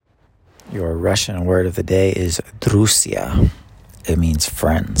Your Russian word of the day is drusya. It means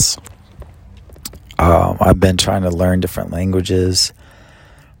friends. I've been trying to learn different languages.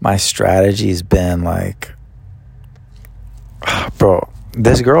 My strategy's been like, bro,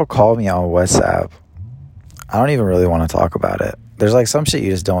 this girl called me on WhatsApp. I don't even really want to talk about it. There's like some shit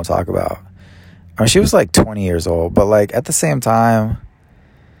you just don't talk about. I mean, she was like 20 years old, but like at the same time,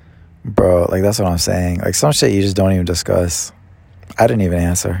 bro, like that's what I'm saying. Like some shit you just don't even discuss. I didn't even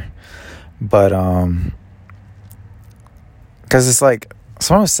answer. But, cause it's like,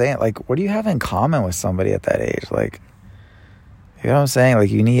 someone was saying, like, what do you have in common with somebody at that age? Like, you know what I'm saying? Like,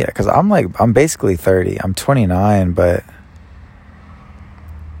 you need, cause I'm basically 30. I'm 29, but,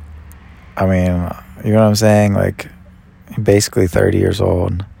 I mean, you know what I'm saying? Like, basically 30 years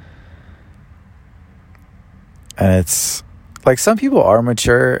old. And it's, like, some people are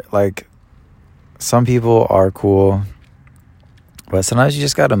mature. Like, some people are cool. But sometimes you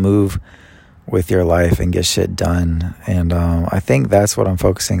just gotta move with your life and get shit done. And I think that's what I'm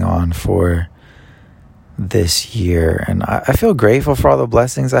focusing on for this year. And I feel grateful for all the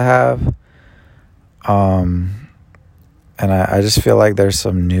blessings I have. And I just feel like there's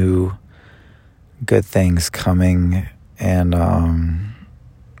some new good things coming. And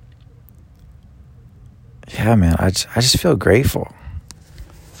yeah, man, I just feel grateful.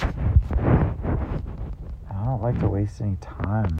 I don't like to waste any time.